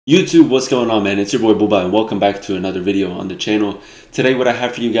YouTube, what's going on, man? It's your boy Booba and welcome back to another video on the channel. Today what I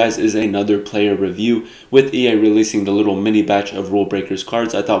have for you guys is another player review. With EA releasing the little mini batch of Rulebreakers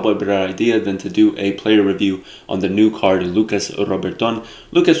cards, I thought what better idea than to do a player review on the new card Lucas Robertone.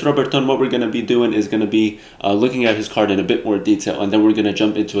 Lucas Robertone, what we're going to be doing is going to be looking at his card in a bit more detail, and then we're going to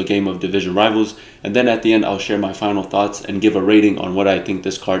jump into a game of Division Rivals, and then at the end I'll share my final thoughts and give a rating on what I think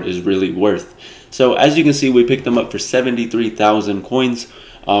this card is really worth. So as you can see, we picked them up for 73,000 coins.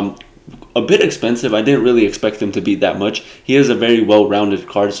 A bit expensive. I didn't really expect him to be that much. He is a very well-rounded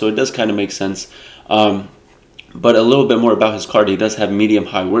card, so it does kind of make sense. But a little bit more about his card. He does have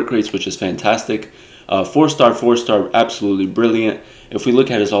medium-high work rates, which is fantastic. 4-star, absolutely brilliant. If we look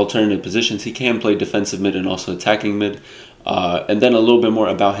at his alternative positions, he can play defensive mid and also attacking mid. And then a little bit more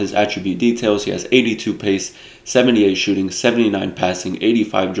about his attribute details. He has 82 pace, 78 shooting, 79 passing,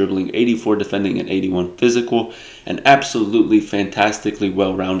 85 dribbling, 84 defending, and 81 physical. An absolutely fantastically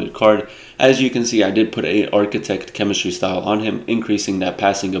well-rounded card. As you can see, I did put a architect chemistry style on him, increasing that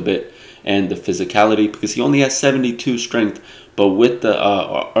passing a bit and the physicality because he only has 72 strength. But with the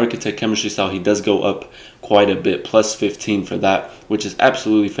architect chemistry style, he does go up quite a bit, plus 15 for that, which is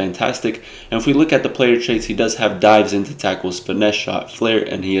absolutely fantastic. And if we look at the player traits, he does have dives into tackles, finesse shot, flair,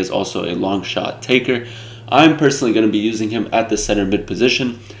 and he is also a long shot taker. I'm personally going to be using him at the center mid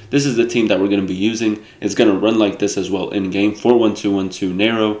position. This is the team that we're going to be using. It's going to run like this as well in game, 4-1-2-1-2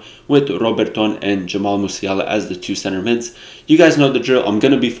 narrow with Robertone and Jamal Musiala as the two center mids. You guys know the drill. I'm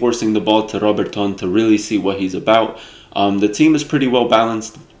going to be forcing the ball to Robertone to really see what he's about. The team is pretty well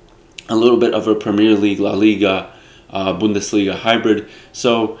balanced, a little bit of a Premier League, La Liga, Bundesliga hybrid.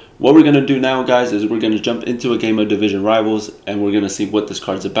 So what we're going to do now, guys, is we're going to jump into a game of Division Rivals and we're going to see what this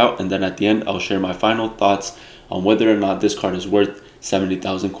card's about. And then at the end, I'll share my final thoughts on whether or not this card is worth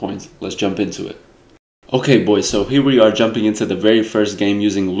 70,000 coins. Let's jump into it. Okay, boys, so here we are jumping into the very first game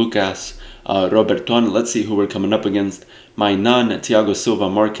using Lucas Robertone. Let's see who we're coming up against. Mainan, Thiago Silva,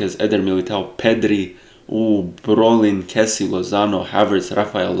 Marquez, Eder Militao, Pedri, Brolin, Kessie, Lozano, Havertz,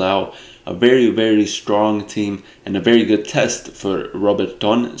 Rafael Leao. A very, very strong team and a very good test for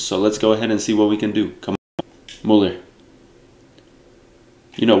Robertone. So let's go ahead and see what we can do. Come on. Muller.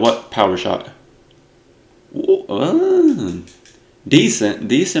 You know what? Power shot.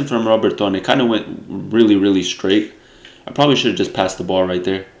 Decent from Robertone. It kind of went really, really straight. I probably should have just passed the ball right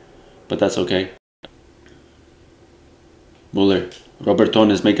there, but that's okay. Muller. Robertone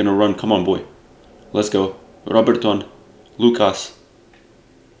is making a run. Come on, boy. Let's go. Robertone. Lucas.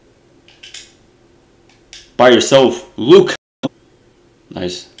 By yourself. Luke.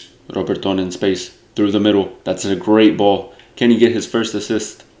 Nice. Robertone in space. Through the middle. That's a great ball. Can he get his first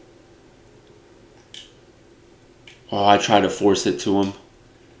assist? Oh, I tried to force it to him.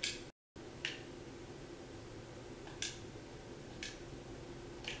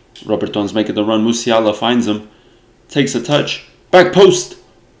 Robertone's making the run. Musiala finds him. Takes a touch. Back post.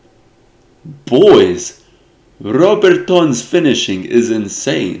 Boys, Robertone's finishing is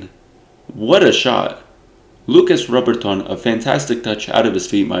insane. What a shot. Lucas Robertone, a fantastic touch out of his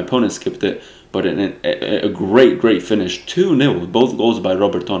feet. My opponent skipped it, but a great finish. 2-0, both goals by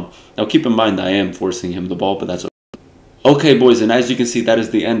Robertone. Now keep in mind I am forcing him the ball, but that's okay. Okay, boys, and as you can see, that is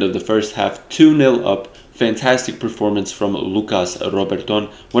the end of the first half. 2-0 up. Fantastic performance from Lucas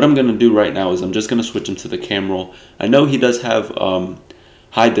Robertone. What I'm going to do right now is I'm just going to switch him to the cam roll. I know he does have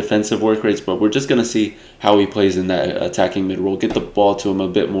high defensive work rates, but we're just going to see how he plays in that attacking mid role. Get the ball to him a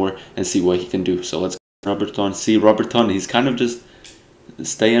bit more and see what he can do. So let's go. Robertone. See, Robertone, he's kind of just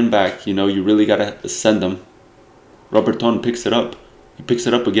staying back. You know, you really got to send him. Robertone picks it up. He picks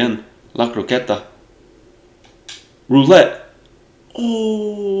it up again. La Croqueta. Roulette.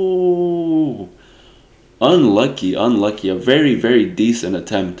 Oh, unlucky. A very, very decent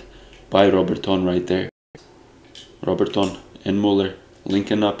attempt by Robertone right there. Robertone and Muller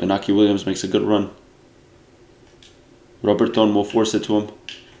linking up, and Aki Williams makes a good run. Robertone will force it to him.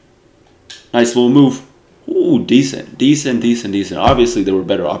 Nice little move. Ooh, decent. Obviously, there were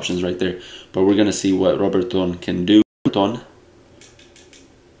better options right there, but we're going to see what Robertone can do. Oh,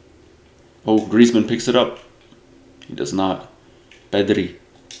 Griezmann picks it up. He does not. Pedri.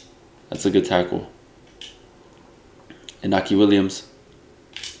 That's a good tackle. Inaki Williams.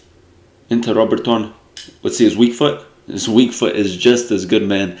 Into Robertone. Let's see his weak foot. His weak foot is just as good,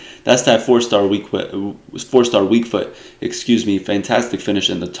 man. That's that 4-star weak foot. Excuse me. Fantastic finish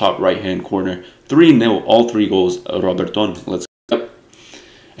in the top right-hand corner. 3-0. All 3 goals. Robertone. Let's go.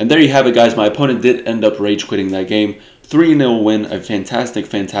 And there you have it, guys. My opponent did end up rage quitting that game. 3-0 win, a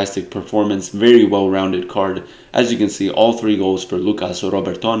fantastic performance, very well-rounded card. As you can see, all 3 goals for Lucas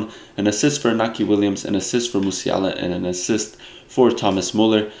Robertone, an assist for Naki Williams, an assist for Musiala, and an assist for Thomas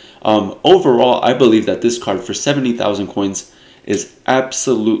Muller. Overall, I believe that this card for 70,000 coins is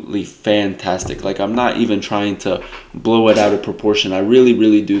absolutely fantastic. Like, I'm not even trying to blow it out of proportion. I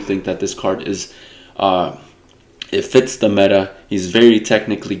really do think that this card is it fits the meta. He's very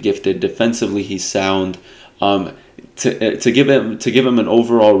technically gifted. Defensively, he's sound. To give him an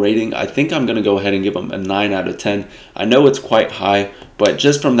overall rating, I think I'm gonna go ahead and give him a 9 out of 10. I know it's quite high, but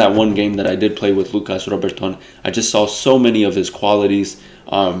just from that one game that I did play with Lucas Robertone, I just saw so many of his qualities.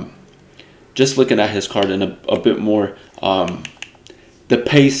 Just looking at his card in a bit more, the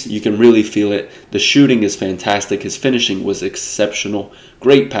pace, you can really feel it. The shooting is fantastic. His finishing was exceptional.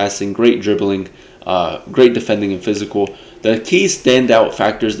 Great passing, great dribbling, great defending and physical. The key standout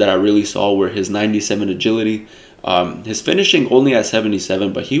factors that I really saw were his 97 agility. His finishing only at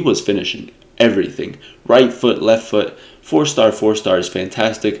 77, but he was finishing everything. Right foot, left foot, 4-star is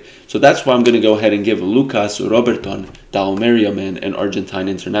fantastic. So that's why I'm going to go ahead and give Lucas Robertone, the Almeria man and Argentine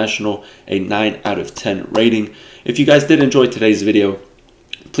international, a 9 out of 10 rating. If you guys did enjoy today's video,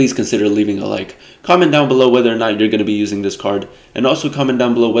 please consider leaving a like. Comment down below whether or not you're going to be using this card, and also comment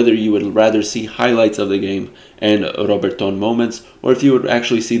down below whether you would rather see highlights of the game and Robertone moments, or if you would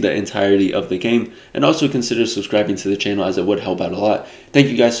actually see the entirety of the game. And also consider subscribing to the channel, as it would help out a lot. Thank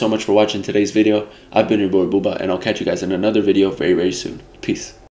you guys so much for watching today's video. I've been your boy Booba, and I'll catch you guys in another video very soon. Peace.